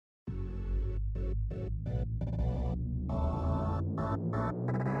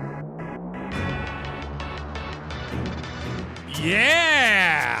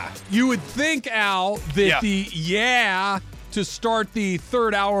Yeah! You would think, Al, that to start the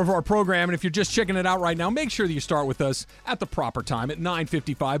third hour of our program, and if you're just checking it out right now, make sure that you start with us at the proper time at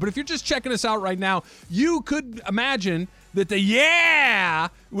 9:55. But if you're just checking us out right now, you could imagine that the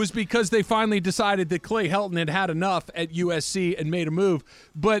was because they finally decided that Clay Helton had had enough at USC and made a move.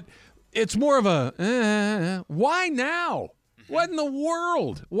 But it's more of a, why now? What in the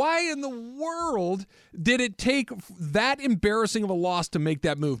world? Why in the world did it take that embarrassing of a loss to make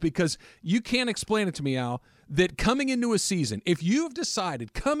that move? Because you can't explain it to me, Al, that coming into a season, if you've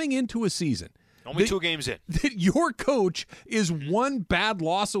decided coming into a season, only 2 games in, that your coach is one bad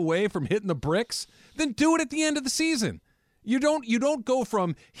loss away from hitting the bricks, then do it at the end of the season. You don't go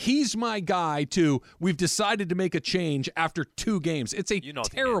from he's my guy to we've decided to make a change after 2 games. It's a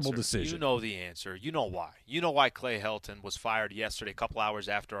terrible decision. You know the answer. You know why. You know why Clay Helton was fired yesterday, a couple hours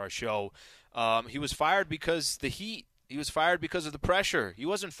after our show. He was fired because the heat. He was fired because of the pressure. He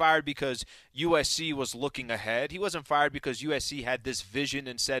wasn't fired because USC was looking ahead. He wasn't fired because USC had this vision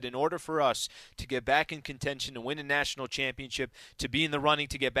and said, in order for us to get back in contention, to win a national championship, to be in the running,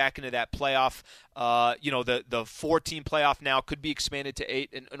 to get back into that playoff, the 4-team playoff now could be expanded to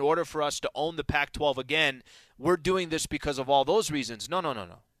 8. In order for us to own the Pac-12 again, we're doing this because of all those reasons. No.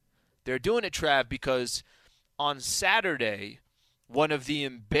 They're doing it, Trav, because on Saturday, one of the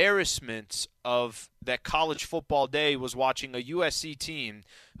embarrassments of that college football day was watching a USC team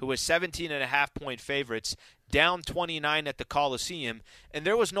who was 17.5-point favorites, down 29 at the Coliseum, and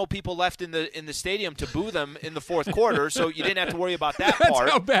there was no people left in the stadium to boo them in the fourth quarter, so you didn't have to worry about that part.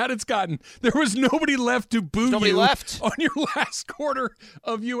 That's how bad it's gotten. There was nobody left to boo you on your last quarter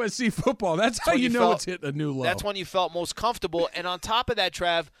of USC football. That's how you know it's hit a new low. That's when you felt most comfortable. And on top of that,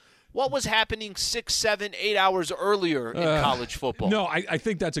 Trav, what was happening 6, 7, 8 hours earlier in college football? No, I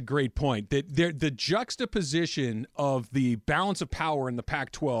think that's a great point. That the juxtaposition of the balance of power in the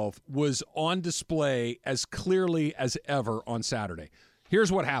Pac-12 was on display as clearly as ever on Saturday.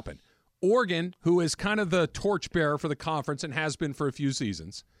 Here's what happened. Oregon, who is kind of the torchbearer for the conference and has been for a few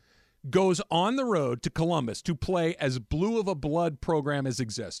seasons, goes on the road to Columbus to play as blue of a blood program as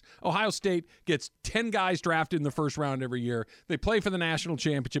exists. Ohio State gets 10 guys drafted in the first round every year. They play for the national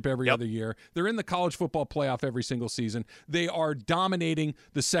championship every other year. They're in the college football playoff every single season. They are dominating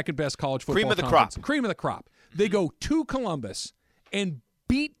the second best college football conference. Cream of the crop. They go to Columbus and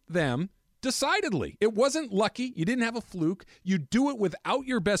beat them decidedly. It wasn't lucky. You didn't have a fluke. You do it without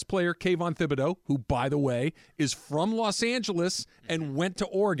your best player, Kayvon Thibodeau, who, by the way, is from Los Angeles and went to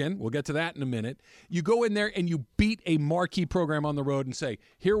Oregon. We'll get to that in a minute. You go in there and you beat a marquee program on the road and say,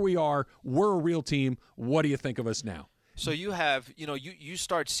 here we are. We're a real team. What do you think of us now? So you have, you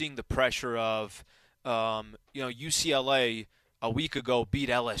start seeing the pressure of, UCLA a week ago beat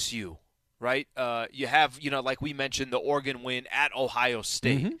LSU, right? You have, like we mentioned, the Oregon win at Ohio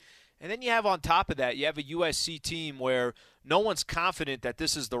State. Mm-hmm. And then you have on top of that, you have a USC team where no one's confident that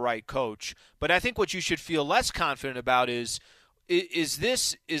this is the right coach. But I think what you should feel less confident about is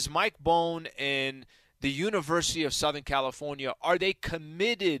Mike Bohn and the University of Southern California, are they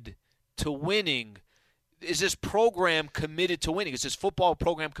committed to winning? Is this program committed to winning? Is this football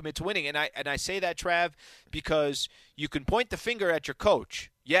program committed to winning? And I say that, Trav, because you can point the finger at your coach.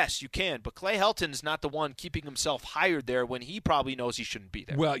 Yes, you can, but Clay Helton's not the one keeping himself hired there when he probably knows he shouldn't be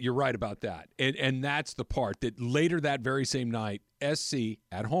there. Well, you're right about that, and that's the part that later that very same night, SC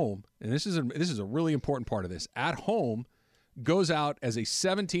at home, and this is a really important part of this, at home goes out as a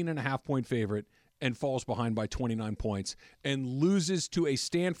 17.5-point favorite and falls behind by 29 points and loses to a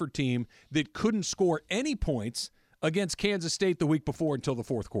Stanford team that couldn't score any points against Kansas State the week before until the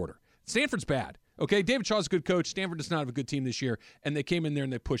fourth quarter. Stanford's bad. Okay, David Shaw's a good coach. Stanford does not have a good team this year, and they came in there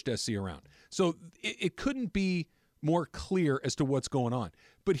and they pushed SC around. So it couldn't be more clear as to what's going on.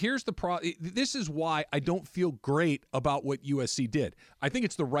 But here's the problem. This is why I don't feel great about what USC did. I think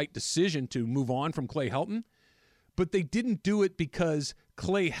it's the right decision to move on from Clay Helton, but they didn't do it because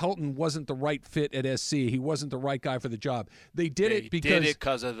Clay Helton wasn't the right fit at SC. He wasn't the right guy for the job. They did it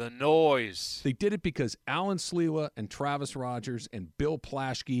because of the noise. They did it because Alan Sliwa and Travis Rogers and Bill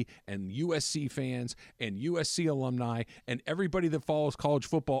Plaschke and USC fans and USC alumni and everybody that follows college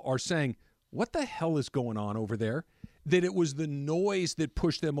football are saying, what the hell is going on over there? That it was the noise that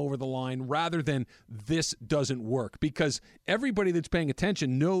pushed them over the line rather than this doesn't work, because everybody that's paying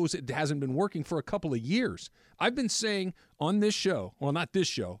attention knows it hasn't been working for a couple of years. I've been saying on this show, well, not this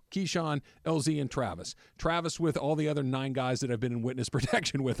show, Keyshawn, LZ, and Travis with all the other 9 guys that I've been in witness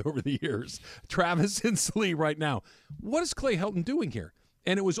protection with over the years, Travis and Slee right now. What is Clay Helton doing here?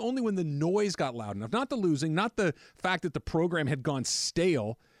 And it was only when the noise got loud enough, not the losing, not the fact that the program had gone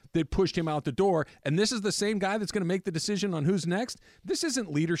stale, that pushed him out the door. And this is the same guy that's going to make the decision on who's next. This isn't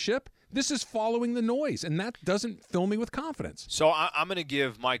leadership. This is following the noise, and that doesn't fill me with confidence. So I'm going to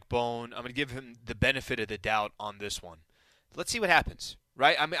give Mike Bohn, I'm going to give him the benefit of the doubt on this one. Let's see what happens,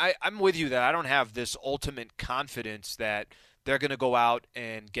 right? I mean, I'm with you that I don't have this ultimate confidence that they're going to go out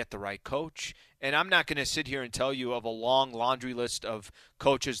and get the right coach. And I'm not going to sit here and tell you of a long laundry list of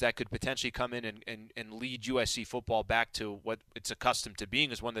coaches that could potentially come in and lead USC football back to what it's accustomed to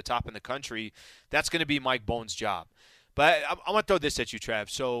being as one of the top in the country. That's going to be Mike Bohn's job. But I want to throw this at you, Trav.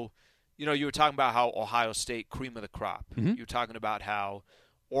 So, you were talking about how Ohio State, cream of the crop. Mm-hmm. You were talking about how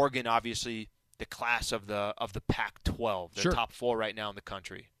Oregon, obviously, the class of the Pac-12, the Sure. top 4 right now in the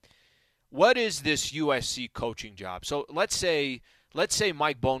country. What is this USC coaching job? So let's say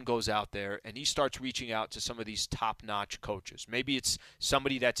Mike Bohn goes out there and he starts reaching out to some of these top-notch coaches. Maybe it's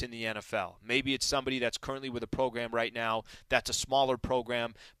somebody that's in the NFL. Maybe it's somebody that's currently with a program right now that's a smaller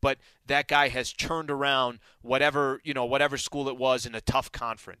program, but that guy has churned around whatever school it was in a tough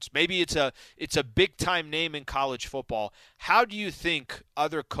conference. Maybe it's a big-time name in college football. How do you think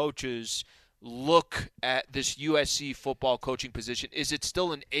other coaches look at this USC football coaching position? Is it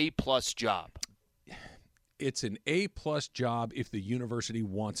still an A-plus job? It's an A-plus job if the university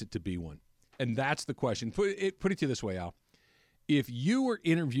wants it to be one. And that's the question. Put it to you this way, Al. If you were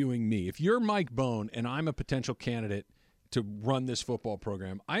interviewing me, if you're Mike Bohn and I'm a potential candidate to run this football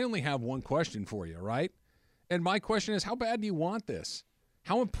program, I only have one question for you, right? And my question is, how bad do you want this?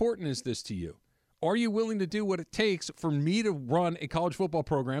 How important is this to you? Are you willing to do what it takes for me to run a college football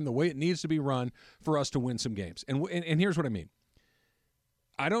program the way it needs to be run for us to win some games? And here's what I mean.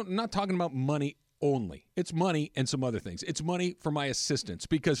 I'm not talking about money only. It's money and some other things. It's money for my assistants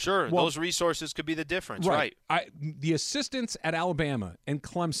because sure, those resources could be the difference, right? The assistants at Alabama and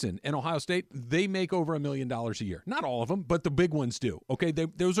Clemson and Ohio State, they make over $1 million a year. Not all of them, but the big ones do. Okay,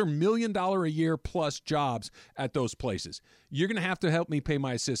 those are $1 million a year plus jobs at those places. You're going to help me pay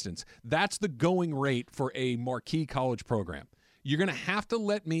my assistants. That's the going rate for a marquee college program. You're going to have to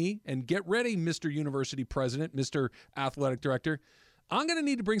let me, and get ready, Mr. University President, Mr. Athletic Director, I'm going to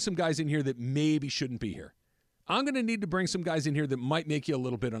need to bring some guys in here that maybe shouldn't be here. I'm going to need to bring some guys in here that might make you a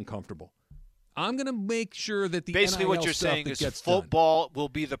little bit uncomfortable. I'm going to make sure that the basically NIL what you're stuff saying that is will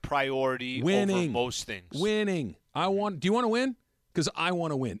be the priority over most things. Winning. Do you want to win? Because I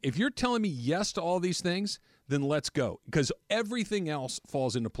want to win. If you're telling me yes to all these things, then let's go. Because everything else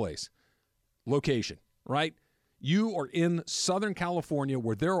falls into place. Location, right? You are in Southern California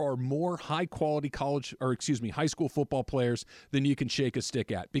where there are more high-quality high school football players than you can shake a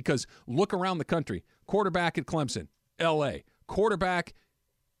stick at. Because look around the country. Quarterback at Clemson, L.A. Quarterback,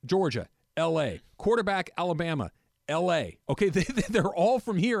 Georgia, L.A. Quarterback, Alabama, L.A. Okay, they're all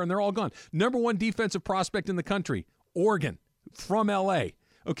from here, and they're all gone. Number 1 defensive prospect in the country, Oregon, from L.A.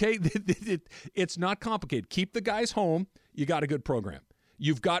 Okay, it's not complicated. Keep the guys home. You got a good program.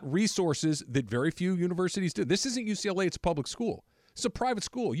 You've got resources that very few universities do. This isn't UCLA. It's a public school. It's a private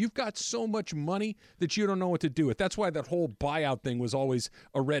school. You've got so much money that you don't know what to do with. That's why that whole buyout thing was always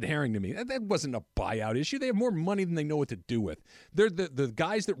a red herring to me. That wasn't a buyout issue. They have more money than they know what to do with. They're the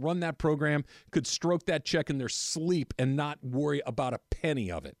guys that run that program could stroke that check in their sleep and not worry about a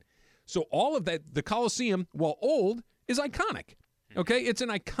penny of it. So all of that, the Coliseum, while old, is iconic. Okay, it's an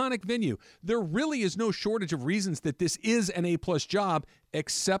iconic venue. There really is no shortage of reasons that this is an A-plus job,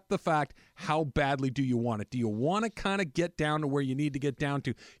 except the fact, how badly do you want it? Do you want to kind of get down to where you need to get down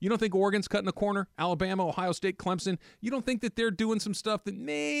to? You don't think Oregon's cutting a corner? Alabama, Ohio State, Clemson? You don't think that they're doing some stuff that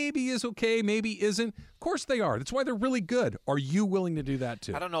maybe is okay, maybe isn't? Of course they are. That's why they're really good. Are you willing to do that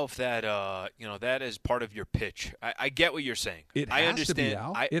too? I don't know if that, that is part of your pitch. I get what you're saying. I understand.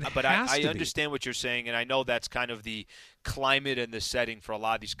 I understand what you're saying, and I know that's kind of the climate and the setting for a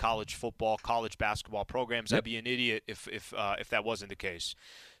lot of these college football, college basketball programs. Yep. I'd be an idiot if that wasn't the case.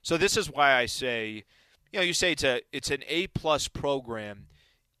 So this is why I say, you say it's an A-plus program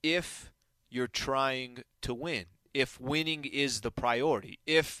if you're trying to win, if winning is the priority,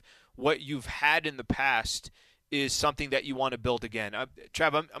 if what you've had in the past is something that you want to build again.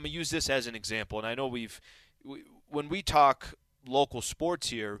 Trav, I'm going to use this as an example, and I know when we talk local sports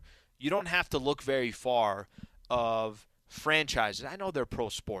here, you don't have to look very far of franchises. I know they're pro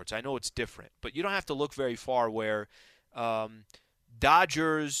sports. I know it's different, but you don't have to look very far where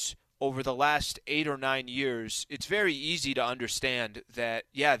Dodgers over the last 8 or 9 years, it's very easy to understand that,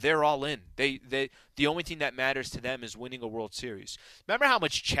 they're all in. The only thing that matters to them is winning a World Series. Remember how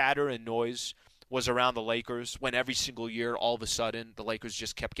much chatter and noise was around the Lakers when every single year, all of a sudden, the Lakers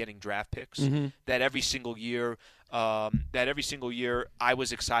just kept getting draft picks? Mm-hmm. That every single year, that every single year I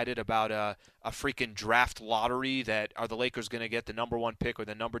was excited about a freaking draft lottery that are the Lakers going to get the number 1 pick or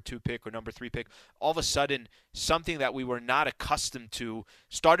the number 2 pick or number 3 pick. All of a sudden, something that we were not accustomed to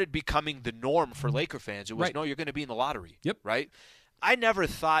started becoming the norm for Laker fans. It was, Right. no, you're going to be in the lottery. Yep. Right? I never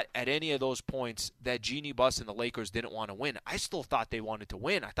thought at any of those points that Jeanie Buss and the Lakers didn't want to win. I still thought they wanted to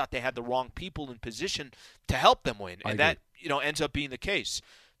win. I thought they had the wrong people in position to help them win. And that, ends up being the case.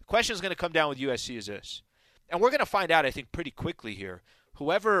 The question is going to come down with USC is this. And we're going to find out, I think, pretty quickly here.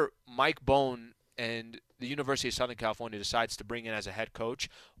 Whoever Mike Bone and the University of Southern California decides to bring in as a head coach,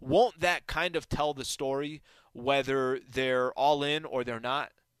 won't that kind of tell the story whether they're all in or they're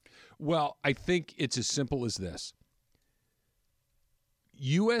not? Well, I think it's as simple as this.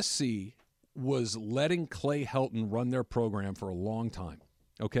 USC was letting Clay Helton run their program for a long time,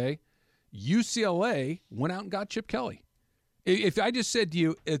 okay? UCLA went out and got Chip Kelly. If I just said to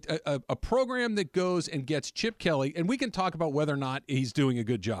you, a program that goes and gets Chip Kelly, and we can talk about whether or not he's doing a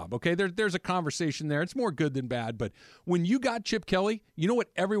good job, okay? There's a conversation there. It's more good than bad, but when you got Chip Kelly, you know what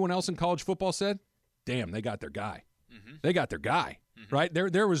everyone else in college football said? Damn, they got their guy. Mm-hmm. They got their guy, right?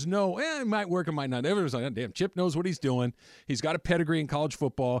 There was no, it might work, it might not. Everyone was like, oh, damn, Chip knows what he's doing. He's got a pedigree in college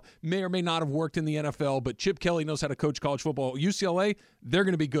football, may or may not have worked in the NFL, but Chip Kelly knows how to coach college football. UCLA, they're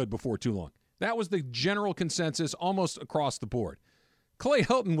going to be good before too long. That was the general consensus almost across the board. Clay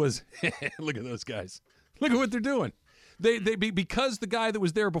Helton was, look at those guys. Look at what they're doing. Because the guy that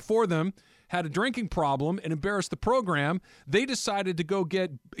was there before them had a drinking problem and embarrassed the program, they decided to go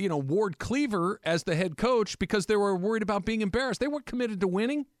get, Ward Cleaver as the head coach because they were worried about being embarrassed. They weren't committed to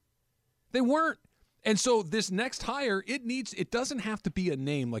winning. They weren't. And so this next hire, it doesn't have to be a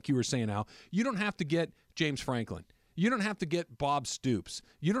name like you were saying, Al. You don't have to get James Franklin. You don't have to get Bob Stoops.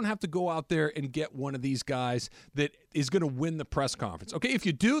 You don't have to go out there and get one of these guys that is going to win the press conference. Okay, if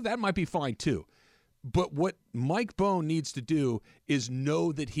you do, that might be fine too. But what Mike Bone needs to do is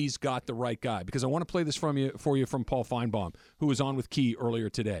know that he's got the right guy. Because I want to play this for you from Paul Feinbaum, who was on with Key earlier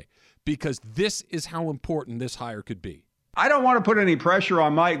today. Because this is how important this hire could be. I don't want to put any pressure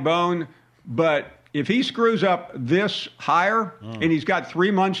on Mike Bone, but if he screws up this hire and he's got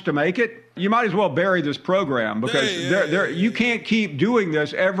 3 months to make it, you might as well bury this program because you can't keep doing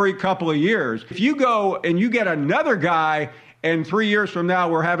this every couple of years. If you go and you get another guy and 3 years from now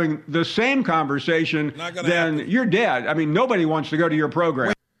we're having the same conversation, then you're dead. I mean, nobody wants to go to your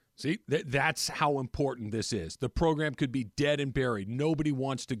program. See, that's how important this is. The program could be dead and buried. Nobody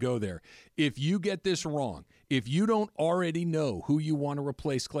wants to go there. If you get this wrong, if you don't already know who you want to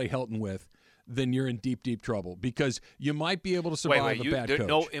replace Clay Helton with, then you're in deep, deep trouble because you might be able to survive a bad coach.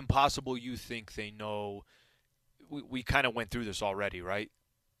 No impossible you think they know. We kind of went through this already, right?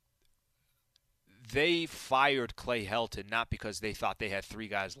 They fired Clay Helton not because they thought they had 3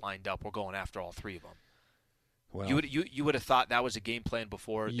 guys lined up. We're going after all 3 of them. Well, you would have thought that was a game plan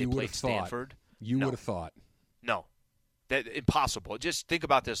before they played Stanford? You would have thought. No. Impossible. Just think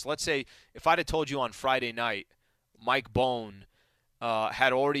about this. Let's say if I'd have told you on Friday night Mike Bone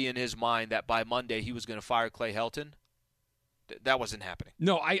had already in his mind that by Monday he was going to fire Clay Helton, that wasn't happening.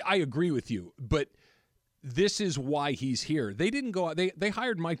 No, I agree with you, but this is why he's here. They didn't go out. They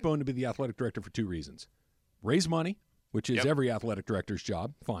hired Mike Bone to be the athletic director for 2 reasons. Raise money, which is every athletic director's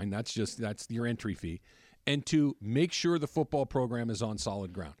job. Fine, that's your entry fee. And to make sure the football program is on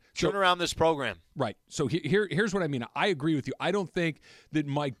solid ground. Turn around this program. Right. So here's what I mean. I agree with you. I don't think that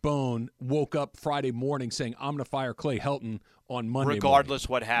Mike Bone woke up Friday morning saying, I'm going to fire Clay Helton on Monday regardless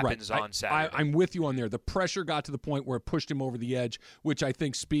morning. What happens on Saturday. I'm with you on there. The pressure got to the point where it pushed him over the edge, which I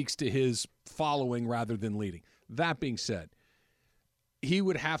think speaks to his following rather than leading. That being said, he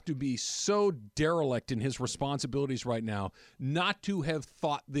would have to be so derelict in his responsibilities right now not to have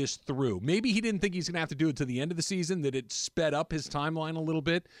thought this through. Maybe he didn't think he's going to have to do it to the end of the season, that it sped up his timeline a little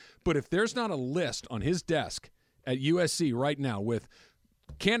bit. But if there's not a list on his desk at USC right now with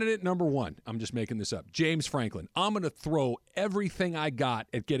candidate number 1, I'm just making this up, James Franklin, I'm going to throw everything I got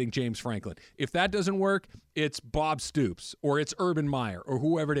at getting James Franklin. If that doesn't work, it's Bob Stoops or it's Urban Meyer or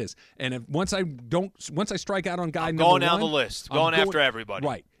whoever it is. And once I strike out on guy number 1, going down the list, going after everybody.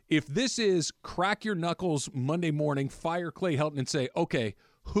 Right. If this is crack your knuckles Monday morning, fire Clay Helton and say, okay,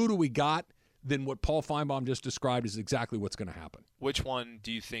 who do we got? Then what Paul Feinbaum just described is exactly what's going to happen. Which one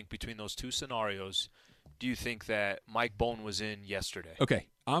do you think between those 2 scenarios do you think that Mike Bone was in yesterday? Okay,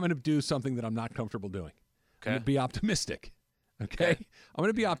 I'm going to do something that I'm not comfortable doing. Okay. I'm going to be optimistic. Okay? I'm going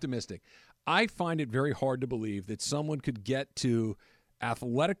to be optimistic. I find it very hard to believe that someone could get to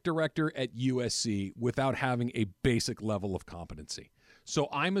athletic director at USC without having a basic level of competency. So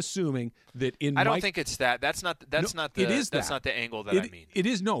I'm assuming that I don't think it's that. That's not the angle that I mean. It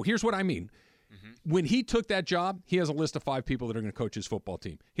is. No, here's what I mean. When he took that job, he has a list of 5 people that are going to coach his football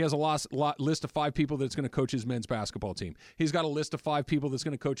team. He has a list of 5 people that's going to coach his men's basketball team. He's got a list of 5 people that's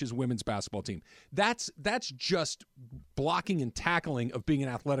going to coach his women's basketball team. That's just blocking and tackling of being an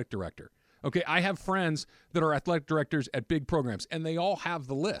athletic director. Okay, I have friends that are athletic directors at big programs, and they all have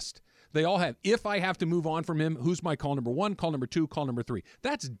the list. They all have, if I have to move on from him, who's my call number 1, call number 2, call number 3.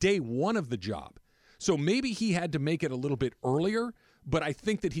 That's day 1 of the job. So maybe he had to make it a little bit earlier, but I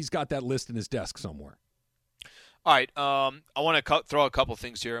think that he's got that list in his desk somewhere. All right, I want to throw a couple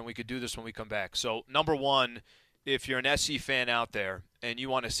things here, and we could do this when we come back. So, number 1, if you're an SC fan out there and you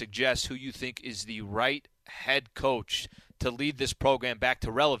want to suggest who you think is the right head coach to lead this program back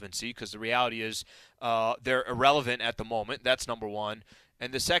to relevancy, because the reality is they're irrelevant at the moment. That's number 1.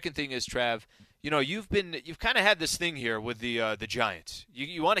 And the second thing is, Trav, you've kind of had this thing here with the Giants.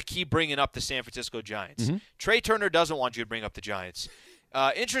 You want to keep bringing up the San Francisco Giants. Mm-hmm. Trey Turner doesn't want you to bring up the Giants.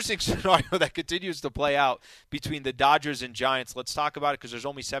 Interesting scenario that continues to play out between the Dodgers and Giants. Let's talk about it because there's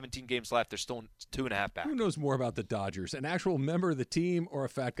only 17 games left. They're still 2.5 back. Who knows more about the Dodgers, an actual member of the team or a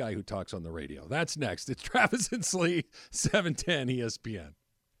fat guy who talks on the radio? That's next. It's Travis and Slee, 710 ESPN.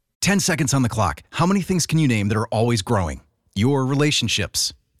 10 seconds on the clock. How many things can you name that are always growing? Your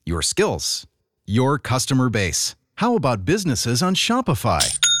relationships, your skills, your customer base. How about businesses on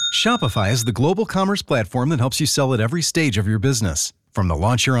Shopify? Shopify is the global commerce platform that helps you sell at every stage of your business. From the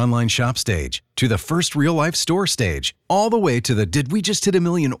launch your online shop stage, to the first real-life store stage, all the way to the did we just hit 1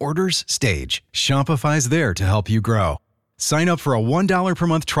 million orders stage, Shopify's there to help you grow. Sign up for a $1 per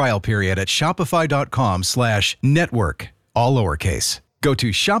month trial period at shopify.com/network, all lowercase. Go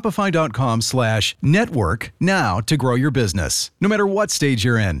to shopify.com/network now to grow your business, no matter what stage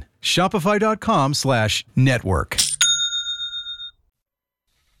you're in. Shopify.com/network.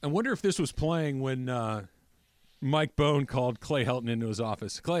 I wonder if this was playing when Mike Bohn called Clay Helton into his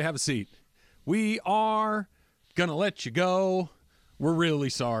office. Clay, have a seat. We are going to let you go. We're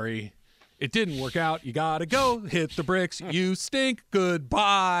really sorry. It didn't work out. You got to go. Hit the bricks. You stink.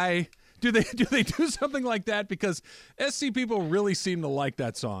 Goodbye. Do they do something like that? Because SC people really seem to like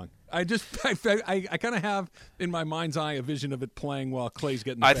that song. I kind of have in my mind's eye a vision of it playing while Clay's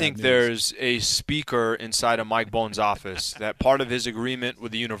getting the I bad think news. There's a speaker inside of Mike Bohn's office that part of his agreement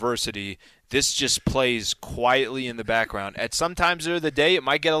with the university, this just plays quietly in the background. At some times of the day, it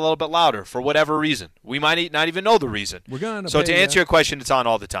might get a little bit louder for whatever reason. We might not even know the reason. So to answer your question, it's on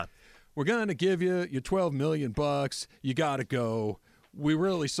all the time. We're going to give you your $12 million. You got to go. We're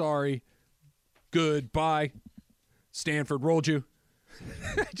really sorry. Goodbye. Stanford rolled you.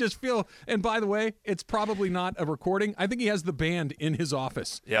 I just feel, and by the way, it's probably not a recording. I think he has the band in his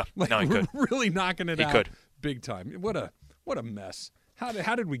office. Yeah, no, he could. Really knocking it out. He could. Big time. What a mess. How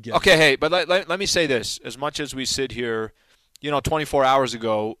did we get Okay, hey, but let me say this. As much as we sit here, 24 hours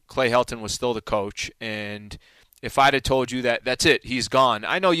ago, Clay Helton was still the coach, and if I'd have told you that that's it, he's gone,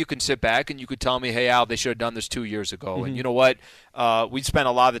 I know you can sit back and you could tell me, hey, Al, they should have done this 2 years ago. Mm-hmm. And you know what? We spent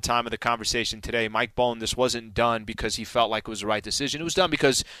a lot of the time of the conversation today. Mike Bohn, this wasn't done because he felt like it was the right decision. It was done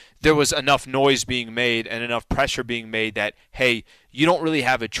because there was enough noise being made and enough pressure being made that, hey, you don't really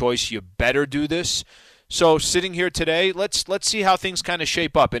have a choice. You better do this. So sitting here today, let's see how things kind of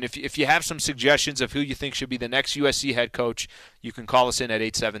shape up. And if you have some suggestions of who you think should be the next USC head coach, you can call us in at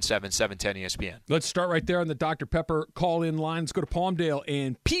 877-710-ESPN. Let's start right there on the Dr. Pepper call-in line. Let's go to Palmdale.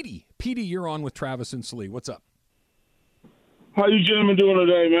 And Petey, you're on with Travis and Slee. What's up? How you gentlemen doing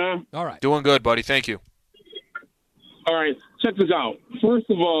today, man? All right. Doing good, buddy. Thank you. All right. Check this out. First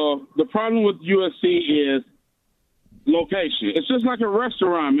of all, the problem with USC is location. It's just like a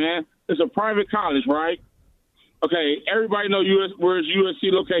restaurant, man. It's a private college, right? Okay, everybody know where's USC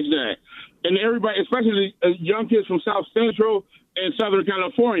location at. And everybody, especially young kids from South Central and Southern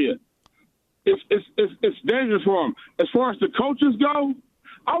California, it's dangerous for them. As far as the coaches go,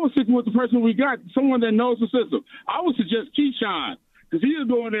 I was sticking with the person we got, someone that knows the system. I would suggest Keyshawn, because he is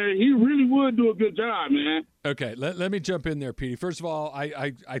going there. He really would do a good job, man. Okay, let me jump in there, Petey. First of all,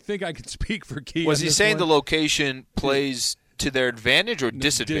 I think I can speak for Key. Was he saying the location plays to their advantage or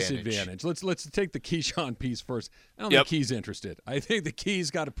disadvantage? Disadvantage. Let's take the Keyshawn piece first. I don't think Key's interested. I think the Key's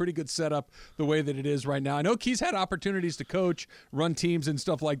got a pretty good setup the way that it is right now. I know Key's had opportunities to coach, run teams and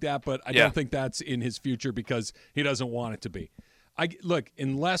stuff like that, but I don't think that's in his future because he doesn't want it to be. Look,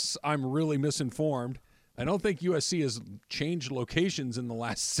 unless I'm really misinformed, I don't think USC has changed locations in the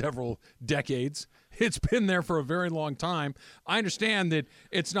last several decades. It's been there for a very long time. I understand that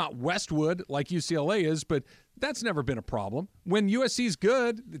it's not Westwood like UCLA is, but that's never been a problem. When USC's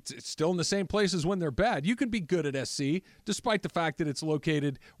good, it's still in the same place as when they're bad. You can be good at SC despite the fact that it's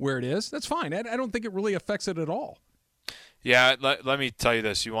located where it is. That's fine. I don't think it really affects it at all. Yeah, let me tell you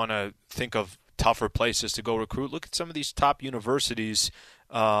this. You want to think of tougher places to go recruit. Look at some of these top universities.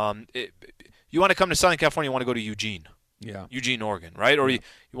 You want to come to Southern California, you want to go to Eugene. Yeah. Eugene, Oregon, right? Or you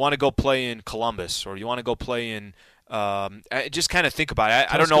want to go play in Columbus, or you want to go play in just kind of think about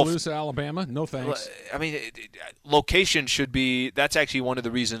it. I don't know. Tuscaloosa, Alabama? No thanks. I mean, location should be – that's actually one of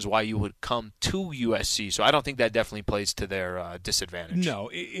the reasons why you would come to USC. So I don't think that definitely plays to their disadvantage. No,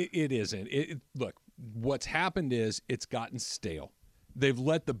 it isn't. Look, what's happened is it's gotten stale. They've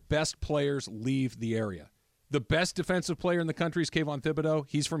let the best players leave the area. The best defensive player in the country is Kayvon Thibodeau.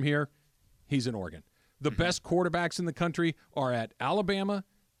 He's from here. He's in Oregon. The best quarterbacks in the country are at Alabama,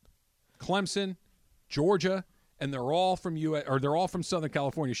 Clemson, Georgia, and they're all from they're all from Southern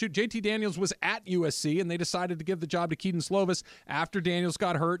California. Shoot, JT Daniels was at USC, and they decided to give the job to Keaton Slovis after Daniels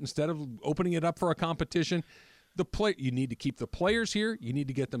got hurt instead of opening it up for a competition. You need to keep the players here. You need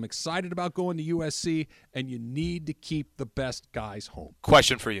to get them excited about going to USC, and you need to keep the best guys home.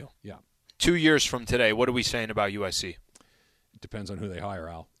 Question for you. Yeah. 2 years from today, what are we saying about USC? It depends on who they hire,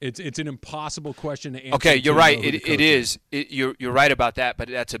 Al. It's an impossible question to answer. Okay, you're right. It is. You're right about that, but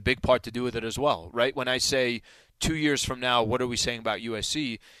that's a big part to do with it as well, right? When I say 2 years from now, what are we saying about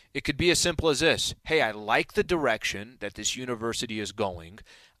USC? It could be as simple as this. Hey, I like the direction that this university is going.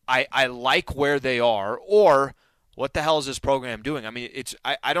 I like where they are, or what the hell is this program doing? I mean,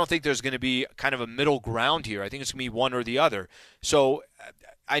 I don't think there's going to be kind of a middle ground here. I think it's going to be one or the other. So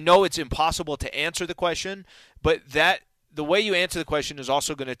I know it's impossible to answer the question, but the way you answer the question is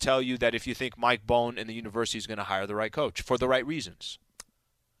also going to tell you that if you think Mike Bohn and the university is going to hire the right coach for the right reasons.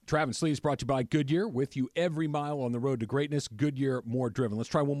 Travis Slee is brought to you by Goodyear, with you every mile on the road to greatness. Goodyear, more driven. Let's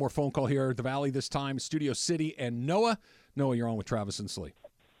try one more phone call here at the Valley this time. Studio City and Noah. Noah, you're on with Travis and Slee.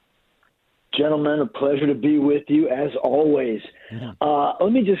 Gentlemen, a pleasure to be with you as always. Mm-hmm.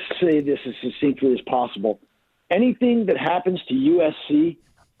 Let me just say this as succinctly as possible. Anything that happens to USC,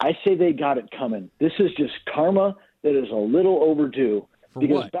 I say they got it coming. This is just karma that is a little overdue. For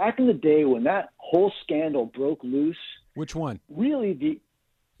because what? Back in the day when that whole scandal broke loose, which one? Really,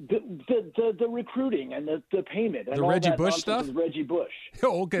 the recruiting and the payment and the all Reggie that Bush stuff. With Reggie Bush.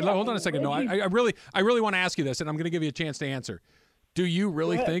 Oh, okay, hold on a second. No, I really want to ask you this, and I'm going to give you a chance to answer. Do you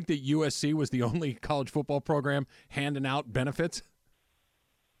really think that USC was the only college football program handing out benefits?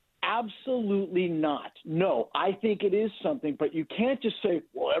 Absolutely not. No, I think it is something, but you can't just say,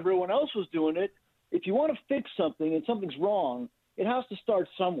 well, everyone else was doing it. If you want to fix something and something's wrong, it has to start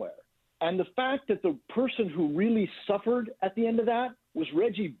somewhere. And the fact that the person who really suffered at the end of that was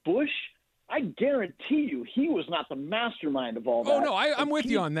Reggie Bush, I guarantee you he was not the mastermind of all that. Oh, no, I'm with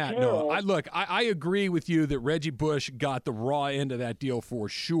you on that. No, I agree with you that Reggie Bush got the raw end of that deal for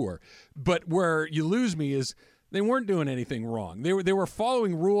sure. But where you lose me is they weren't doing anything wrong. They were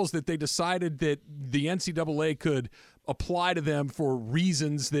following rules that they decided that the NCAA could apply to them for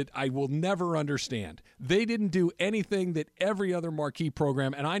reasons that I will never understand. They didn't do anything that every other marquee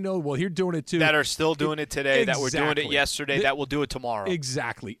program, and I know, well, you're doing it too. That are still doing it today, exactly. That were doing it yesterday, that will do it tomorrow.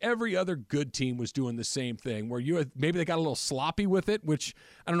 Exactly. Every other good team was doing the same thing, where maybe they got a little sloppy with it, which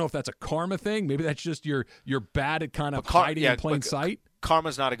I don't know if that's a karma thing. Maybe that's just you're bad at kind of hiding in plain sight.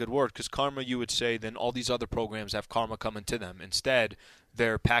 Karma's not a good word, because karma, you would say, then all these other programs have karma coming to them. Instead,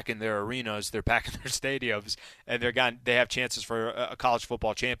 they're packing their arenas, they're packing their stadiums, and they have chances for a college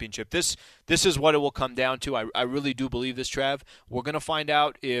football championship. This is what it will come down to. I really do believe this, Trav. We're going to find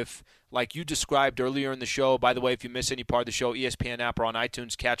out if, like you described earlier in the show, by the way, if you miss any part of the show, ESPN app or on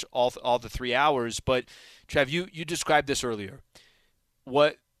iTunes, catch all the 3 hours. But, Trav, you described this earlier.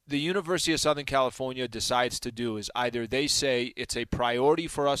 What the University of Southern California decides to do is either they say it's a priority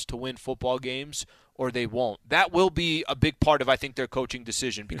for us to win football games or they won't. That will be a big part of, I think, their coaching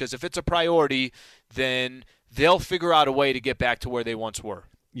decision, because if it's a priority, then they'll figure out a way to get back to where they once were.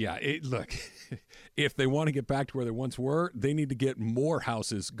 Yeah, look, if they want to get back to where they once were, they need to get more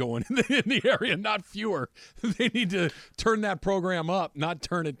houses going in the area, not fewer. They need to turn that program up, not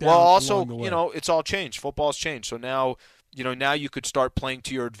turn it down. Well, also, along the way. It's all changed. Football's changed. So now, now you could start playing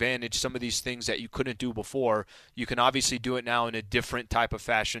to your advantage some of these things that you couldn't do before. You can obviously do it now in a different type of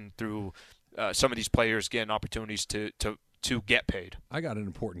fashion through some of these players getting opportunities to get paid. I got an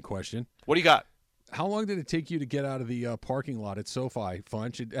important question. What do you got? How long did it take you to get out of the parking lot at SoFi,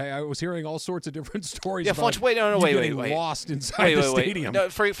 Funch? I was hearing all sorts of different stories. Yeah, about Funch, wait, getting lost inside the stadium. No,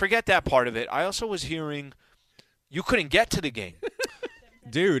 forget that part of it. I also was hearing you couldn't get to the game.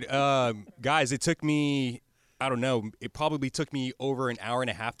 Dude, guys, it took me, I don't know, it probably took me over an hour and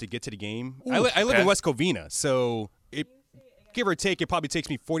a half to get to the game. I live in West Covina, so it, give or take, it probably takes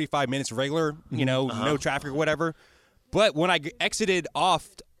me 45 minutes regular, no traffic or whatever. But when I exited off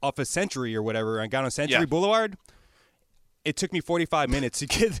of Century or whatever, I got on Century Boulevard, it took me 45 minutes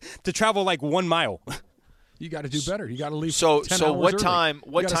to travel like 1 mile. You got to do better. You got to leave. So 10 hours what early. time?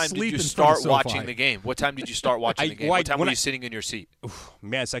 What time did you start watching the game? What time did you start watching the game? What time were you sitting in your seat?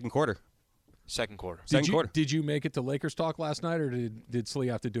 Man, second quarter. Second quarter. Did you make it to Lakers talk last night, or did Slee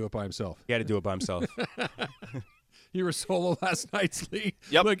have to do it by himself? He had to do it by himself. You were solo last night, Slee.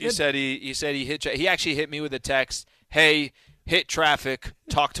 Yep. Look, he said he hit. He actually hit me with a text. Hey, hit traffic.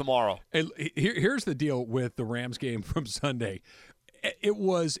 Talk tomorrow. And here's the deal with the Rams game from Sunday. It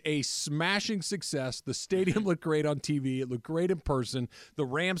was a smashing success. The stadium looked great on TV. It looked great in person. The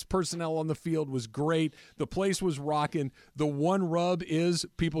Rams personnel on the field was great. The place was rocking. The one rub is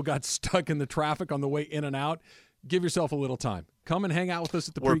people got stuck in the traffic on the way in and out. Give yourself a little time. Come and hang out with us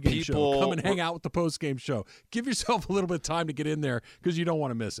at the pregame show. Come and hang out with the postgame show. Give yourself a little bit of time to get in there because you don't want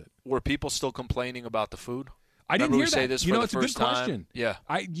to miss it. Were people still complaining about the food? I didn't hear that. Say this you for know, the it's a first good time. question. Yeah.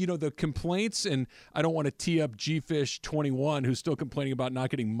 The complaints, and I don't want to tee up Gfish21, who's still complaining about not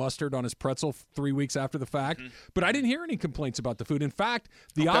getting mustard on his pretzel 3 weeks after the fact. Mm-hmm. But I didn't hear any complaints about the food. In fact,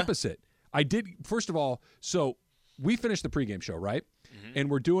 the opposite. I did. First of all, so we finished the pregame show, right? Mm-hmm. And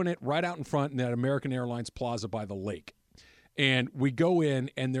we're doing it right out in front in that American Airlines Plaza by the lake. And we go in,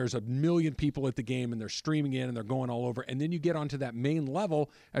 and there's 1 million people at the game, and they're streaming in, and they're going all over. And then you get onto that main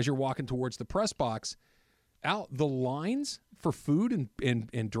level as you're walking towards the press box. Al, the lines for food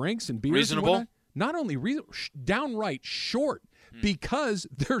and drinks and beers reasonable, and not only downright short because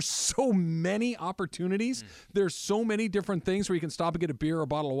there's so many opportunities. There's so many different things where you can stop and get a beer or a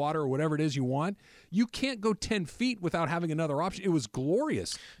bottle of water or whatever it is you want. You can't go 10 feet without having another option. It was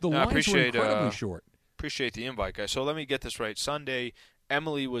glorious. The lines were incredibly short. Appreciate the invite, guys. So let me get this right. Sunday,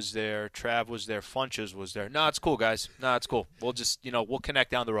 Emily was there, Trav was there, Funches was there. No, it's cool, guys. No, it's cool. We'll just, we'll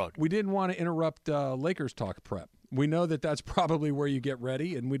connect down the road. We didn't want to interrupt Lakers talk prep. We know that that's probably where you get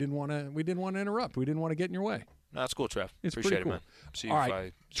ready, and we didn't want to interrupt. We didn't want to get in your way. No, it's cool, Trav. It's Appreciate pretty cool. It, man. See you if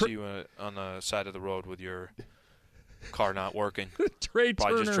I see you on the side of the road with your car not working. Trey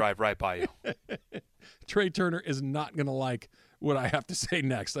Probably Turner. just drive right by you. Trey Turner is not going to like what I have to say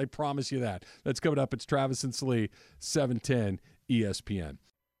next. I promise you that. That's coming up. It's Travis and Slee, 710 ESPN.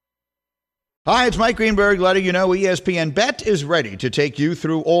 Hi, it's Mike Greenberg letting you know ESPN Bet is ready to take you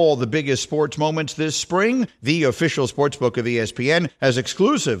through all the biggest sports moments this spring. The official sportsbook of ESPN has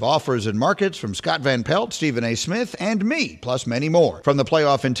exclusive offers and markets from Scott Van Pelt, Stephen A. Smith, and me, plus many more. From the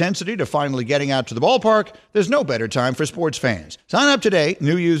playoff intensity to finally getting out to the ballpark, there's no better time for sports fans. Sign up today.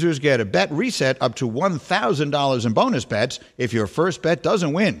 New users get a bet reset up to $1,000 in bonus bets if your first bet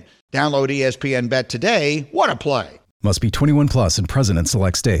doesn't win. Download ESPN Bet today. What a play. Must be 21 plus and present in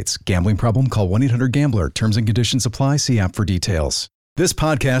select states. Gambling problem? Call 1-800-GAMBLER. Terms and conditions apply. See app for details. This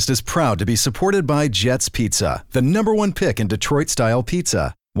podcast is proud to be supported by Jets Pizza, the #1 pick in Detroit-style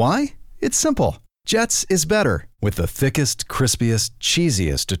pizza. Why? It's simple. Jets is better. With the thickest, crispiest,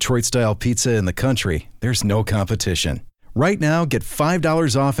 cheesiest Detroit-style pizza in the country, there's no competition. Right now, get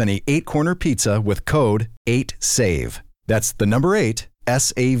 $5 off any 8-corner pizza with code 8SAVE. That's the number 8,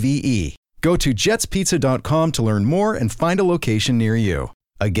 SAVE. Go to jetspizza.com to learn more and find a location near you.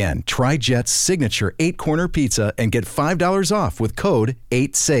 Again, try Jet's signature 8-corner pizza and get $5 off with code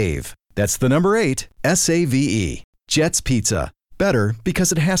 8SAVE. That's the number 8, SAVE. Jet's Pizza. Better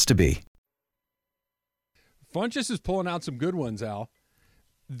because it has to be. Funches is pulling out some good ones, Al.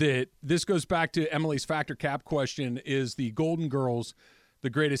 This goes back to Emily's Factor Cap question. Is the Golden Girls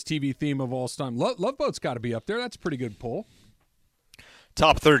the greatest TV theme of all time? Love Boat's got to be up there. That's a pretty good pull.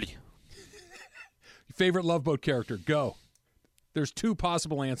 Top 30. Favorite Love Boat character? Go. There's 2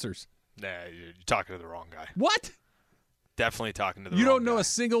 possible answers. Nah, you're talking to the wrong guy. What? Definitely talking to the wrong guy. You don't know a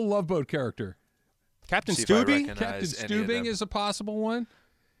single Love Boat character. Captain Stubing? Captain Stubing is a possible one.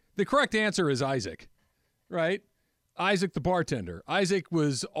 The correct answer is Isaac, right? Isaac the bartender. Isaac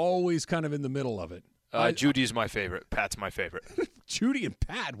was always kind of in the middle of it. Judy's my favorite. Pat's my favorite. Judy and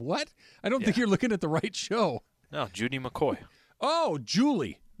Pat? What? I don't think you're looking at the right show. No, Judy McCoy. Oh,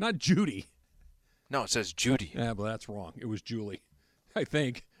 Julie, not Judy. No, it says Judy. Yeah, but that's wrong. It was Julie. I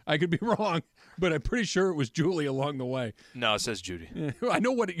think. I could be wrong, but I'm pretty sure it was Julie along the way. No, it says Judy. I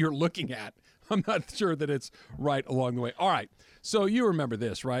know what you're looking at. I'm not sure that it's right along the way. All right. So you remember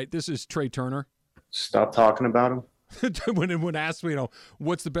this, right? This is Trey Turner. Stop talking about him. when asked,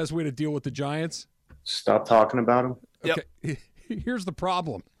 what's the best way to deal with the Giants? Stop talking about him. Okay. Yep. Here's the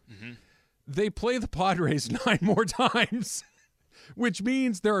problem. Mm-hmm. They play the Padres 9 more times. Which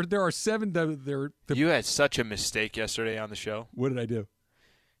means there are 7. You had such a mistake yesterday on the show. What did I do?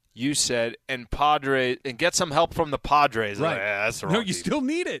 You said, and get some help from the Padres. Right. Like, yeah, that's the wrong No, you team. still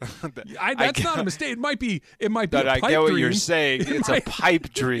need it. That's not a mistake. It might be But a I pipe get what dream. you're saying. It's a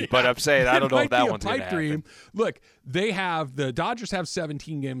pipe dream, but I'm saying I don't know if that one's going to happen. dream. Look, the Dodgers have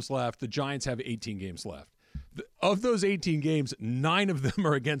 17 games left. The Giants have 18 games left. Of those 18 games, 9 of them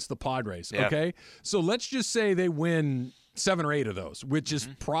are against the Padres. Yeah. Okay, so let's just say they win 7 or 8 of those, which is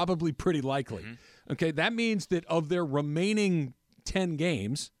probably pretty likely. Okay, that means that of their remaining 10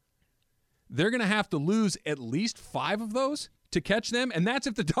 games, they're going to have to lose at least 5 of those to catch them, and that's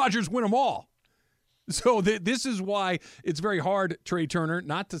if the Dodgers win them all. So this is why it's very hard, Trey Turner,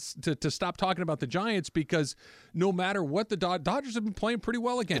 not to stop talking about the Giants, because no matter what, the Dodgers have been playing pretty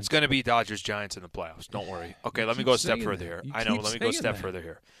well again. It's going to be Dodgers-Giants in the playoffs. Don't worry. Okay, let me go a step further here. You I know. keep Let me go a saying step that. further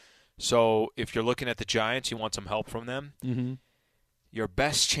here. So if you're looking at the Giants, you want some help from them. Mm-hmm. Your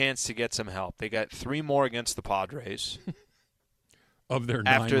best chance to get some help. They got 3 more against the Padres. Of their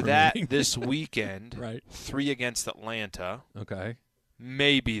 9 After that, remaining. this weekend, Right. 3 against Atlanta. Okay.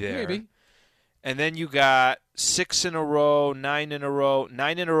 Maybe there. Maybe. And then you got 6 in a row, 9 in a row,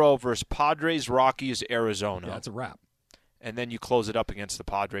 9 in a row versus Padres, Rockies, Arizona. Yeah, that's a wrap. And then you close it up against the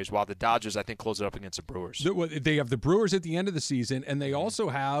Padres, while the Dodgers, I think, close it up against the Brewers. They have the Brewers at the end of the season, and they also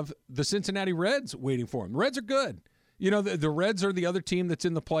have the Cincinnati Reds waiting for them. The Reds are good. You know, the Reds are the other team that's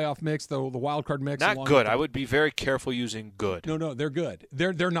in the playoff mix, the wild card mix. Not along good. with the- I would be very careful using good. No, they're good.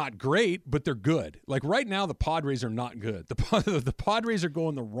 They're not great, but they're good. Like right now, the Padres are not good. The Padres are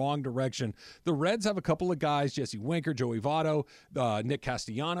going the wrong direction. The Reds have a couple of guys, Jesse Winker, Joey Votto, Nick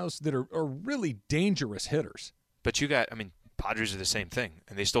Castellanos, that are really dangerous hitters. But you got, Padres are the same thing,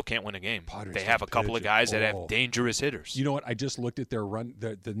 and they still can't win a game. Padres They have a couple of guys that Oh. have dangerous hitters. You know what? I just looked at their run.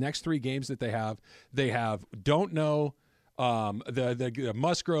 The next 3 games that they have don't know, the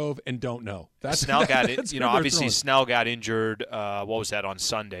Musgrove, and don't know. Snell got it. that's You who know, they're obviously throwing. Snell got injured. What was that on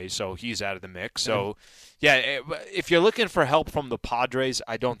Sunday? So he's out of the mix. So, yeah, if you're looking for help from the Padres,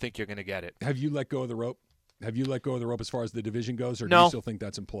 I don't think you're going to get it. Have you let go of the rope? Have you let go of the rope as far as the division goes, or do No. you still think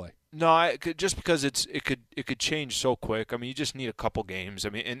that's in play? No, just because it could change so quick. You just need a couple games.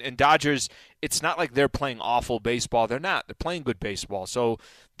 And Dodgers, it's not like they're playing awful baseball. They're not. They're playing good baseball. So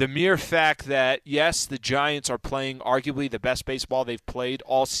the mere fact that, yes, the Giants are playing arguably the best baseball they've played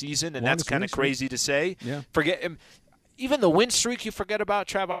all season, and that's Longest kind win of streak. crazy to say. Yeah. Even the win streak you forget about,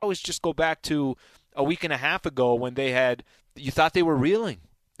 Trav. I always just go back to a week and a half ago when you thought they were reeling.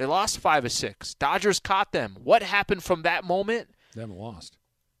 They lost 5 of 6. Dodgers caught them. What happened from that moment? They haven't lost.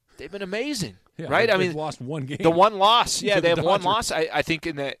 They've been amazing, Yeah, right? they've lost 1 game. The one loss, yeah, to they the have one Dodgers. loss. I think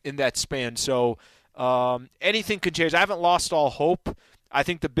in that span. So anything can change. I haven't lost all hope. I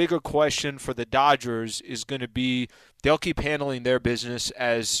think the bigger question for the Dodgers is going to be they'll keep handling their business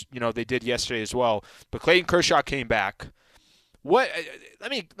as they did yesterday as well. But Clayton Kershaw came back.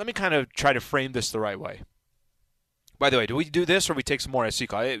 Let me kind of try to frame this the right way. By the way, do we do this or we take some more SC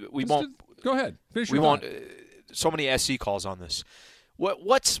calls? We won't. Go ahead. Finish We your won't. thought. So many SC calls on this.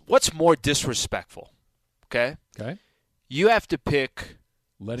 What's more disrespectful? Okay. Okay. You have to pick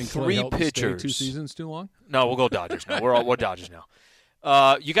Letting 3 Clay Helton pitchers. stay 2 seasons too long? No, we'll go Dodgers now. We're Dodgers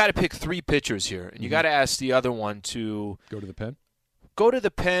now. You got to pick 3 pitchers here, and you got to ask the other one to Go to the pen? go to the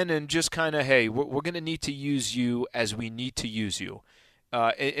pen and just kind of, hey, we're going to need to use you as we need to use you.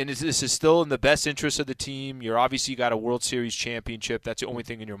 And this is still in the best interest of the team. You're obviously got a World Series championship. That's the only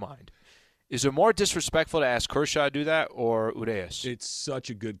thing in your mind. Is it more disrespectful to ask Kershaw to do that or Urias? It's such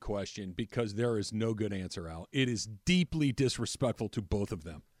a good question because there is no good answer, Al. It is deeply disrespectful to both of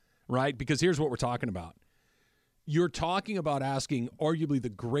them, right? Because here's what we're talking about. You're talking about asking arguably the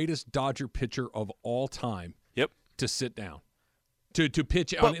greatest Dodger pitcher of all time to sit down. To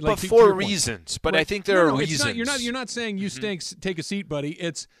pitch, but to for your point. reasons. But Right. I think there are it's reasons. not, you're not saying you stink. Take a seat, buddy.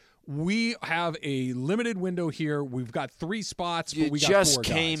 It's we have a limited window here. We've got 3 spots, You but we got just 4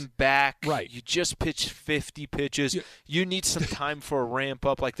 came guys. back. Right. You just pitched 50 pitches. You need some time for a ramp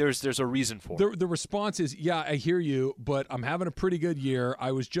up. Like there's a reason for it. The response is, yeah, I hear you, but I'm having a pretty good year.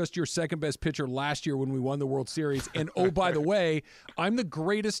 I was just your second best pitcher last year when we won the World Series. And oh, by the way, I'm the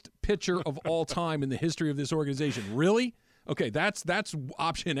greatest pitcher of all time in the history of this organization. Really? Okay, that's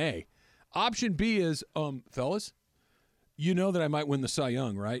option A. Option B is, fellas, you know that I might win the Cy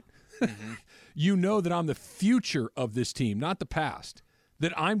Young, right? Mm-hmm. You know that I'm the future of this team, not the past.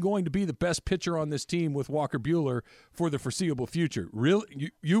 That I'm going to be the best pitcher on this team with Walker Buehler for the foreseeable future.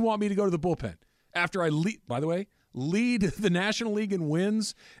 Really? You want me to go to the bullpen after I lead, by the way, lead the National League in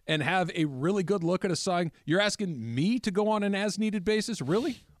wins and have a really good look at a Cy Young? You're asking me to go on an as-needed basis?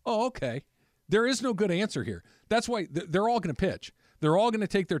 Really? Oh, okay. There is no good answer here. That's why they're all going to pitch. They're all going to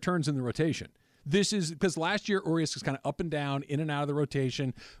take their turns in the rotation. This is because last year Urias was kind of up and down, in and out of the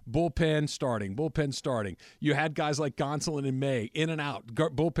rotation, bullpen starting. You had guys like Gonsolin and May, in and out,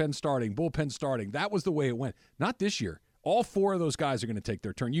 bullpen starting. That was the way it went. Not this year. All 4 of those guys are going to take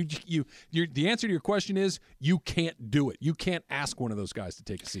their turn. The answer to your question is you can't do it. You can't ask one of those guys to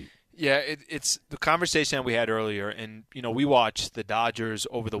take a seat. Yeah, it's the conversation that we had earlier, and we watched the Dodgers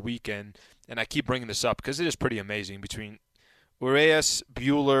over the weekend, and I keep bringing this up because it is pretty amazing. Between Urias,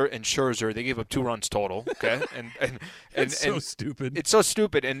 Buehler, and Scherzer, they gave up 2 runs total. Okay, and it's so stupid. It's so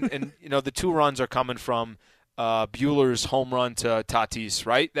stupid, and the 2 runs are coming from Buehler's home run to Tatis,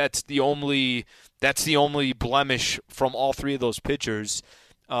 right? That's the only blemish from all 3 of those pitchers.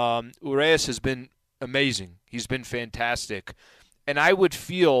 Urias has been amazing. He's been fantastic, and I would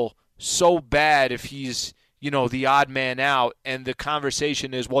feel so bad if he's the odd man out, and the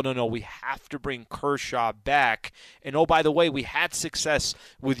conversation is, well, no, we have to bring Kershaw back. And, oh, by the way, we had success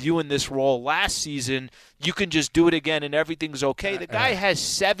with you in this role last season. You can just do it again and everything's okay. The guy has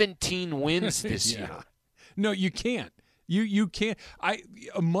 17 wins this year. No, you can't. You can't.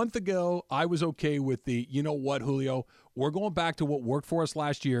 A month ago, I was okay with the, you know what, Julio, we're going back to what worked for us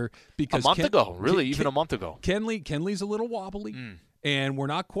last year. Because a month ago. Kenley's a little wobbly. And we're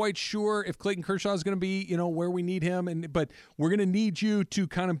not quite sure if Clayton Kershaw is going to be, where we need him. But we're going to need you to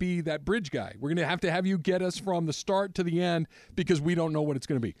kind of be that bridge guy. We're going to have you get us from the start to the end because we don't know what it's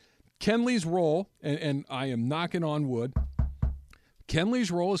going to be. Kenley's role, and I am knocking on wood,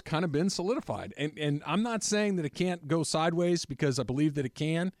 Kenley's role has kind of been solidified. And I'm not saying that it can't go sideways because I believe that it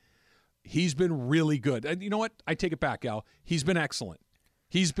can. He's been really good. And you know what? I take it back, Al. He's been excellent.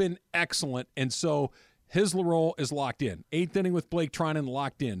 And so his role is locked in. 8th inning with Blake Treinen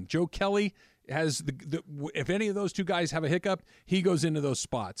locked in. Joe Kelly has if any of those 2 guys have a hiccup, he goes into those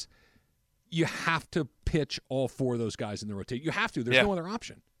spots. You have to pitch all 4 of those guys in the rotation. You have to. There's no other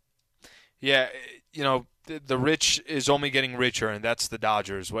option. Yeah, the rich is only getting richer, and that's the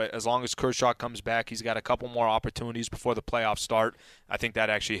Dodgers. As long as Kershaw comes back, he's got a couple more opportunities before the playoffs start. I think that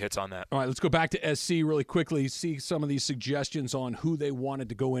actually hits on that. All right, let's go back to SC really quickly, see some of these suggestions on who they wanted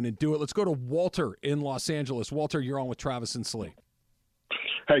to go in and do it. Let's go to Walter in Los Angeles. Walter, you're on with Travis and Slee.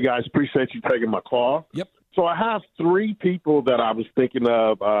 Hey, guys, appreciate you taking my call. Yep. So I have 3 people that I was thinking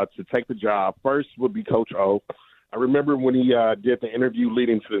of to take the job. First would be Coach O. I remember when he did the interview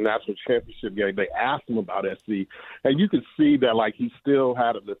leading to the national championship game, they asked him about SC, and you could see that, he still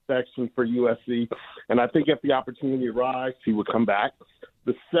had an affection for USC, and I think if the opportunity arrives, he would come back.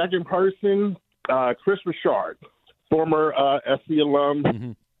 The second person, Chris Richard, former SC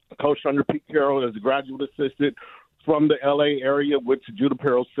alum, coached under Pete Carroll as a graduate assistant from the L.A. area, went to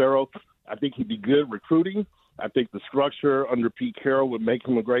Junipero Cerro. I think he'd be good recruiting. I think the structure under Pete Carroll would make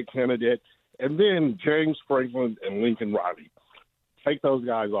him a great candidate. And then James Franklin and Lincoln Riley. Take those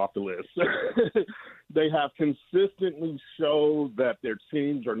guys off the list. They have consistently showed that their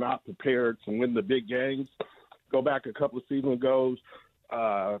teams are not prepared to win the big games. Go back a couple of seasons ago,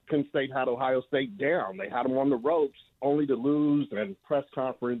 Penn State had Ohio State down. They had them on the ropes only to lose. And press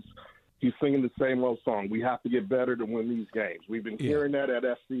conference, he's singing the same old song. We have to get better to win these games. We've been hearing that at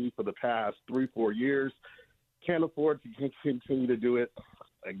SC for the past 3-4 years. Can't afford to continue to do it.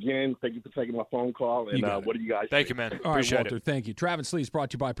 Again, thank you for taking my phone call. And what do you guys think? You, man. All right, Walter, thank you. Travis Slee is brought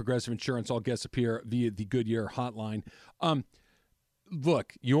to you by Progressive Insurance. All guests appear via the Goodyear hotline.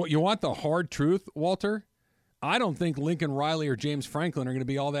 Look, you want the hard truth, Walter? I don't think Lincoln Riley or James Franklin are going to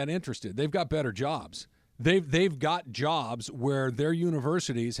be all that interested. They've got better jobs. They've got jobs where their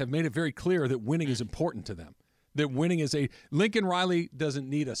universities have made it very clear that winning is important to them. That winning is Lincoln Riley doesn't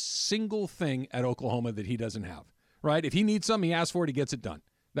need a single thing at Oklahoma that he doesn't have, right? If he needs something, he asks for it, he gets it done.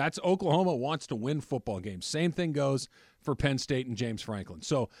 That's Oklahoma wants to win football games. Same thing goes for Penn State and James Franklin.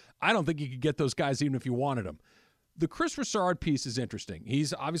 So I don't think you could get those guys even if you wanted them. The Chris Richard piece is interesting.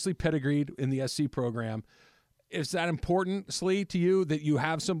 He's obviously pedigreed in the SC program. Is that important, Slee, to you, that you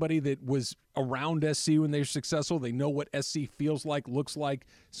have somebody that was around SC when they're successful? They know what SC feels like, looks like,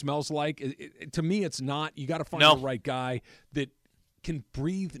 smells like. To me, it's not. You got to find the right guy that can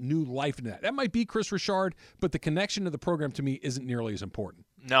breathe new life into that. That might be Chris Richard, but the connection to the program to me isn't nearly as important.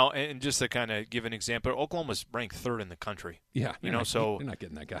 No, and just to kind of give an example, Oklahoma's ranked 3rd in the country. Yeah, so you're not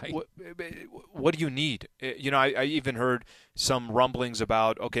getting that guy. What do you need? I even heard some rumblings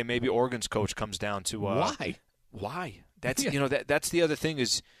about maybe Oregon's coach comes down to why? That's that's the other thing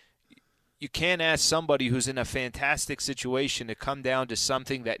is you can't ask somebody who's in a fantastic situation to come down to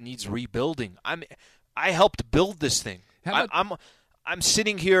something that needs rebuilding. I helped build this thing. I'm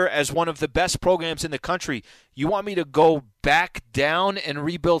sitting here as one of the best programs in the country. You want me to go back down and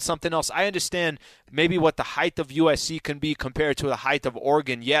rebuild something else? I understand maybe what the height of USC can be compared to the height of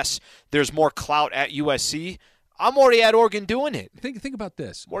Oregon. Yes, there's more clout at USC. I'm already at Oregon doing it. Think about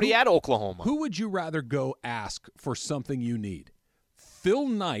this. I'm already at Oklahoma. Who would you rather go ask for something you need? Phil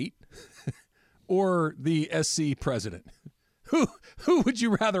Knight or the SC president? Who would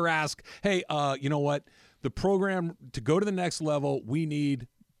you rather ask, hey, you know what? The program, to go to the next level, we need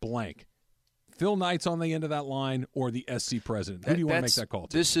blank. Phil Knight's on the end of that line or the SC president? Who do you want to make that call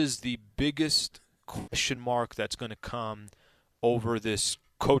to? This is the biggest question mark that's going to come over this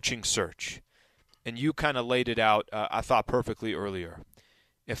coaching search. And you kind of laid it out, I thought, perfectly earlier.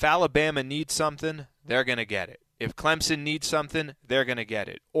 If Alabama needs something, they're going to get it. If Clemson needs something, they're going to get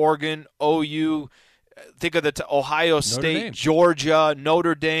it. Oregon, OU, think of Ohio State, Georgia,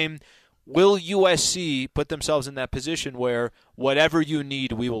 Notre Dame. Will USC put themselves in that position where whatever you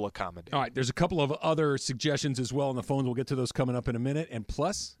need, we will accommodate? All right, there's a couple of other suggestions as well on the phones. We'll get to those coming up in a minute. And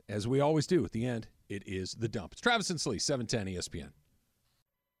plus, as we always do at the end, it is The Dump. It's Travis and Slee, 710 ESPN.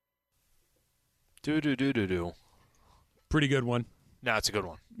 Do. Pretty good one. No, it's a good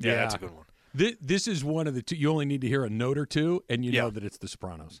one. Yeah, that's a good one. This is one of the two. You only need to hear a note or two, and you know that it's The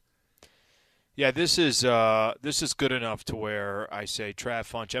Sopranos. Yeah, this is good enough to where I say,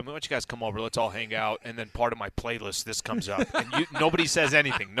 Trav, Funch, why don't you guys come over? Let's all hang out. And then part of my playlist, this comes up. And nobody says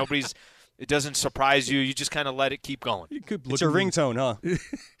anything. It doesn't surprise you. You just kind of let it keep going. It's your ringtone, huh?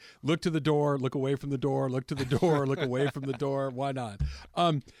 Look to the door, look away from the door, look to the door, look away from the door. Why not?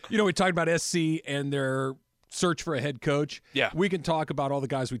 We talked about SC and their search for a head coach. Yeah. We can talk about all the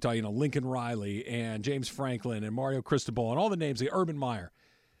guys we talk, Lincoln Riley and James Franklin and Mario Cristobal and all the names, Urban Meyer.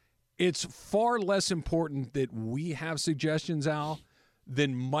 It's far less important that we have suggestions, Al,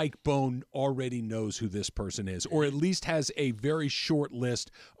 than Mike Bohn already knows who this person is, or at least has a very short list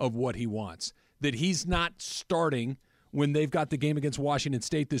of what he wants. That he's not starting when they've got the game against Washington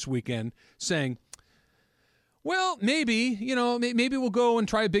State this weekend saying, well, maybe we'll go and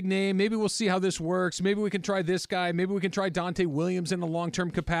try a big name. Maybe we'll see how this works. Maybe we can try this guy. Maybe we can try Dante Williams in a long-term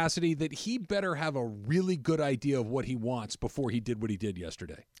capacity. That he better have a really good idea of what he wants before he did what he did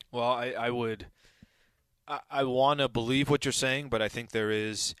yesterday. Well, I want to believe what you're saying, but I think there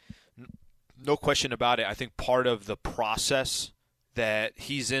is no question about it. I think part of the process that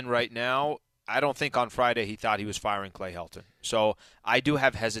he's in right now, I don't think on Friday he thought he was firing Clay Helton. So I do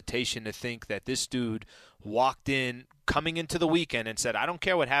have hesitation to think that this dude walked in coming into the weekend and said, I don't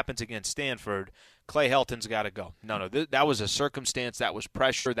care what happens against Stanford, Clay Helton's got to go. No, that was a circumstance. That was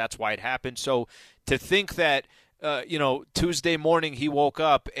pressure. That's why it happened. So to think that, Tuesday morning he woke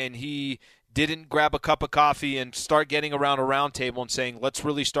up and he didn't grab a cup of coffee and start getting around a round table and saying, let's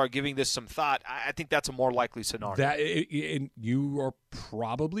really start giving this some thought, I think that's a more likely scenario. And you are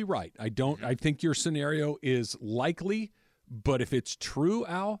probably right. I think your scenario is likely, but if it's true,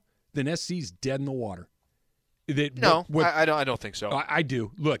 Al, then SC's dead in the water. I don't think so. I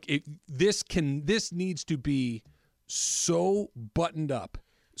do. Look, this needs to be so buttoned up,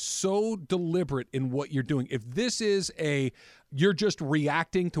 so deliberate in what you're doing. If this is you're just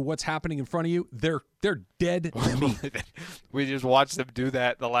reacting to what's happening in front of you, they're dead meat. We just watched them do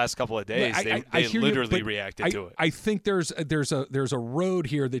that the last couple of days. They literally reacted to it. I think there's a road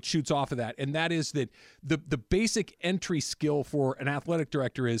here that shoots off of that, and that is that the basic entry skill for an athletic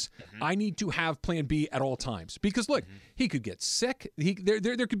director is I need to have plan B at all times. Because look, he could get sick.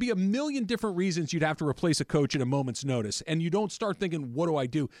 There could be a million different reasons you'd have to replace a coach at a moment's notice, and you don't start thinking, what do I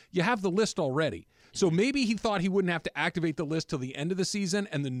do? You have the list already. So maybe he thought he wouldn't have to activate the list till the end of the season,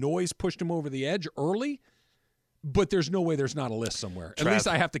 and the noise pushed him over the edge early. But there's no way there's not a list somewhere. At least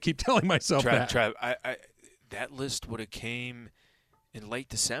I have to keep telling myself that. Trav, that list would have came in late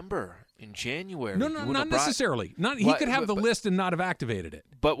December, in January. No, not necessarily. He could have the list and not have activated it.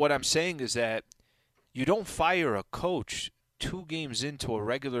 But what I'm saying is that you don't fire a coach 2 games into a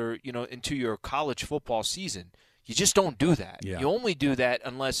regular, into your college football season. You just don't do that. Yeah. You only do that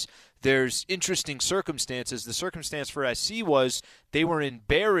unless there's interesting circumstances. The circumstance for SC was they were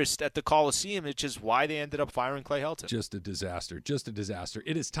embarrassed at the Coliseum, which is why they ended up firing Clay Helton. Just a disaster.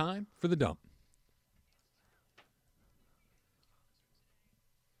 It is time for the dump.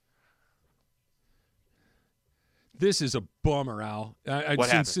 This is a bummer, Al. What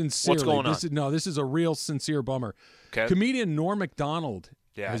happened? Sincerely, what's going on? This is a real sincere bummer. Okay. Comedian Norm Macdonald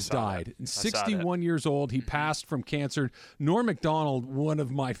has I saw died. that. 61 years old. He passed from cancer. Norm Macdonald, one of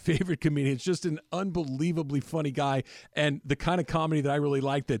my favorite comedians, just an unbelievably funny guy, and the kind of comedy that I really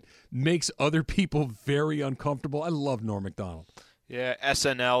like that makes other people very uncomfortable. I love Norm Macdonald. Yeah,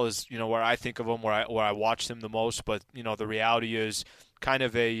 SNL is, where I think of him, where I watch him the most. But, the reality is kind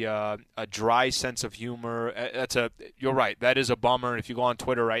of a dry sense of humor. You're right. That is a bummer. If you go on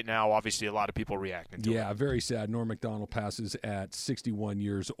Twitter right now, obviously a lot of people reacting to it. Yeah, very sad. Norm Macdonald passes at 61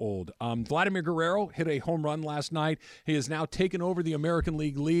 years old. Vladimir Guerrero hit a home run last night. He has now taken over the American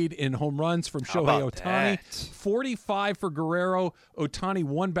League lead in home runs from Shohei Ohtani. 45 for Guerrero. Ohtani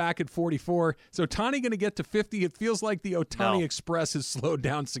one back at 44. Is Ohtani going to get to 50? It feels like the Ohtani Express has slowed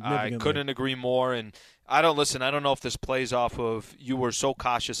down significantly. I couldn't agree more. And I don't know if this plays off of you were so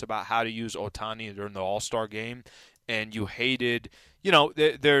cautious about how to use Ohtani during the All-Star game, and you hated,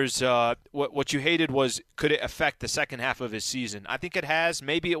 there's what you hated was, could it affect the second half of his season? I think it has.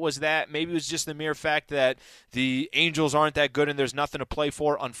 Maybe it was that. Maybe it was just the mere fact that the Angels aren't that good and there's nothing to play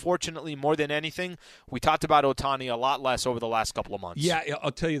for. Unfortunately, more than anything, we talked about Ohtani a lot less over the last couple of months. Yeah,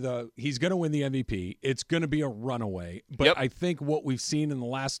 I'll tell you, he's going to win the MVP. It's going to be a runaway. But I think what we've seen in the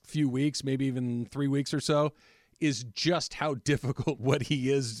last few weeks, maybe even 3 weeks or so, is just how difficult what he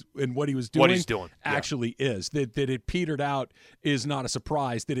is and what he was doing, actually is. That it petered out is not a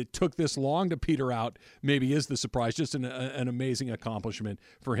surprise. That it took this long to peter out maybe is the surprise. Just an amazing accomplishment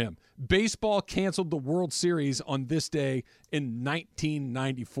for him. Baseball canceled the World Series on this day in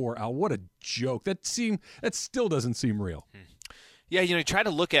 1994. Al, what a joke. That still doesn't seem real. Yeah, you try to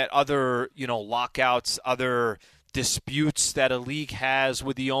look at other, lockouts, other disputes that a league has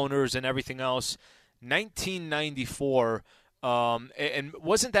with the owners and everything else. 1994, and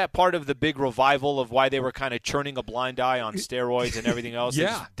wasn't that part of the big revival of why they were kind of turning a blind eye on steroids and everything else? Yeah.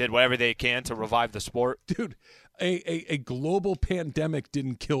 They just did whatever they can to revive the sport. Dude, a global pandemic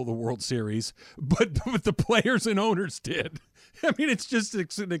didn't kill the World Series, but the players and owners did. I mean,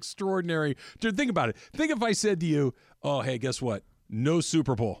 it's an extraordinary. Dude, think about it. Think if I said to you, oh, hey, guess what? No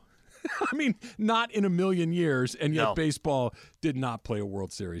Super Bowl. I mean, not in a million years, and yet baseball did not play a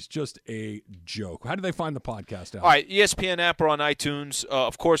World Series. Just a joke. How do they find the podcast out? All right, ESPN app or on iTunes.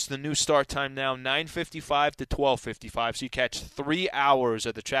 Of course, the new start time now, 9:55 to 12:55. So you catch 3 hours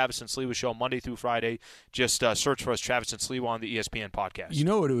of the Travis and Sliwa Show Monday through Friday. Just search for us, Travis and Sliwa, on the ESPN podcast. You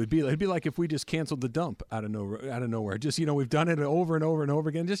know what it would be? It'd be like if we just canceled the dump out of nowhere. Just, we've done it over and over and over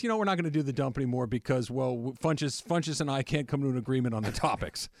again. Just, we're not going to do the dump anymore because, Funchess and I can't come to an agreement on the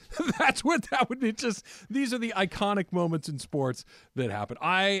topics. That's what that would be. Just, these are the iconic moments in sports that happen.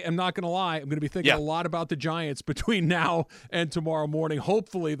 I am not going to lie. I'm going to be thinking a lot about the Giants between now and tomorrow morning.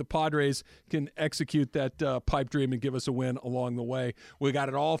 Hopefully the Padres can execute that pipe dream and give us a win along the way. We got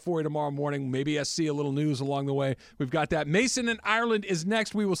it all for you tomorrow morning. Maybe SC a little news along the way. We've got that. Mason in Ireland is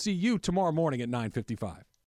next. We will see you tomorrow morning at 9:55.